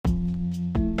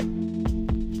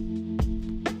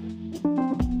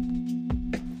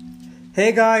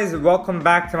Hey guys, welcome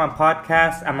back to my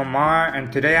podcast. I'm Amar,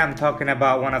 and today I'm talking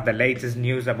about one of the latest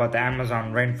news about the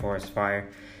Amazon rainforest fire.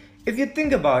 If you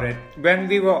think about it, when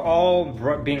we were all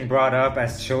being brought up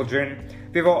as children,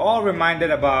 we were all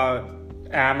reminded about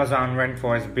Amazon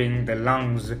rainforest being the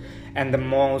lungs and the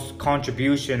most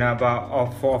contribution of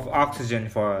oxygen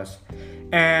for us.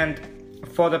 And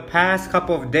for the past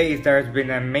couple of days, there has been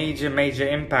a major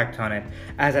impact on it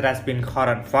as it has been caught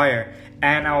on fire,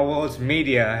 and our world's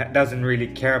media doesn't really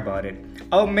care about it.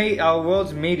 Our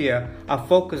world's media are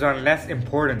focused on less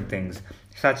important things,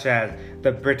 such as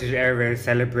the British Airways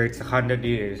celebrates 100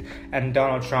 years and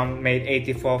Donald Trump made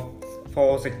 84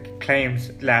 false claims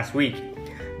last week.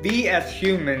 We as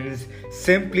humans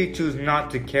simply choose not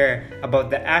to care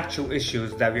about the actual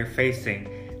issues that we're facing.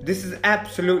 This is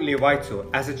absolutely vital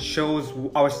as it shows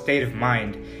our state of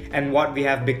mind and what we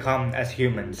have become as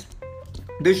humans.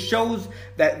 This shows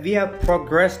that we have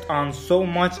progressed on so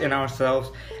much in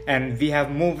ourselves and we have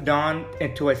moved on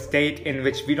into a state in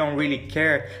which we don't really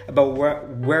care about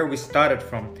where we started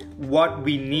from, what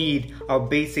we need, our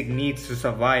basic needs to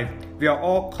survive. We are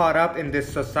all caught up in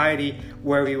this society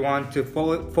where we want to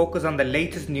focus on the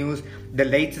latest news, the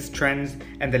latest trends,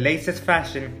 and the latest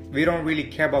fashion. We don't really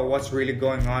care about what's really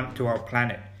going on to our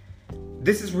planet.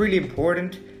 This is really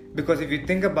important because if you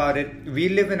think about it, we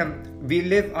live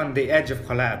on the edge of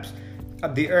collapse.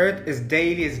 The earth is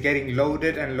getting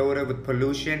loaded with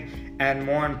pollution, and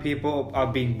more people are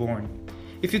being born.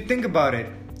 If you think about it,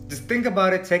 just think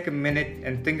about it, take a minute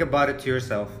and think about it to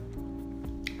yourself.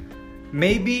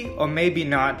 Maybe or maybe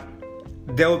not,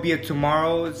 there will be a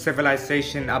tomorrow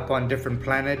civilization up on different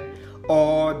planet,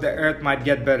 or the earth might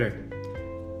get better.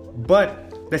 But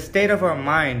the state of our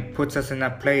mind puts us in a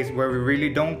place where we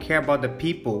really don't care about the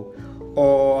people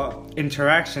or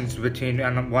interactions between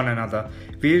one another.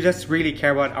 We just really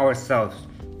care about ourselves.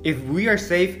 If we are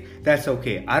safe, that's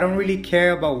okay. I don't really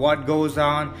care about what goes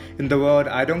on in the world.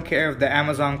 I don't care if the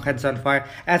Amazon catches on fire.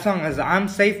 As long as I'm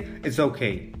safe, it's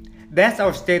okay. That's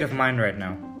our state of mind right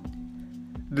now.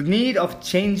 The need of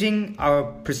changing our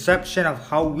perception of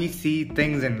how we see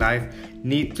things in life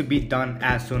needs to be done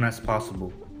as soon as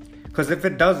possible. Because if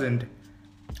it doesn't,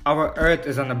 our earth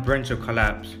is on the brink of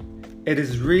collapse. It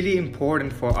is really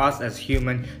important for us as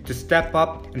humans to step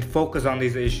up and focus on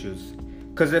these issues.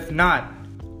 Because if not,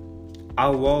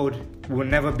 our world will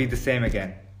never be the same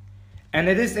again. And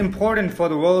it is important for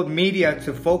the world media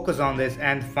to focus on this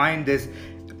and find this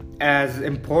as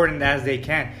important as they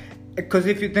can. Because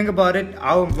if you think about it,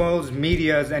 our world's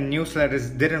medias and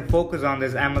newsletters didn't focus on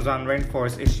this Amazon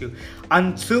rainforest issue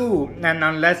until and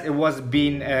unless it was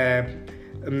being a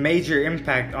major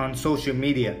impact on social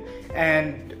media.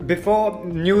 And before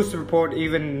news report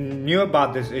even knew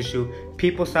about this issue,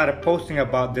 people started posting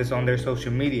about this on their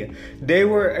social media. They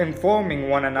were informing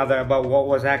one another about what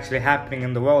was actually happening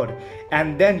in the world.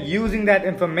 And then using that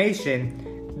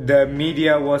information, the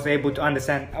media was able to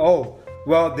understand,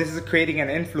 well, this is creating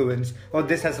an influence, or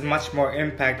this has much more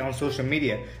impact on social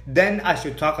media. Then I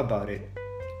should talk about it.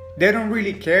 They don't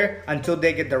really care until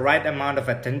they get the right amount of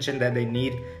attention that they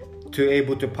need to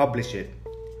able to publish it.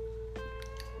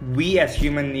 We as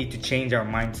humans need to change our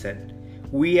mindset.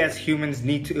 We as humans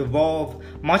need to evolve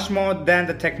much more than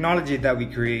the technology that we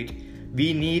create.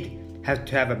 We need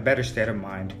to have a better state of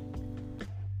mind.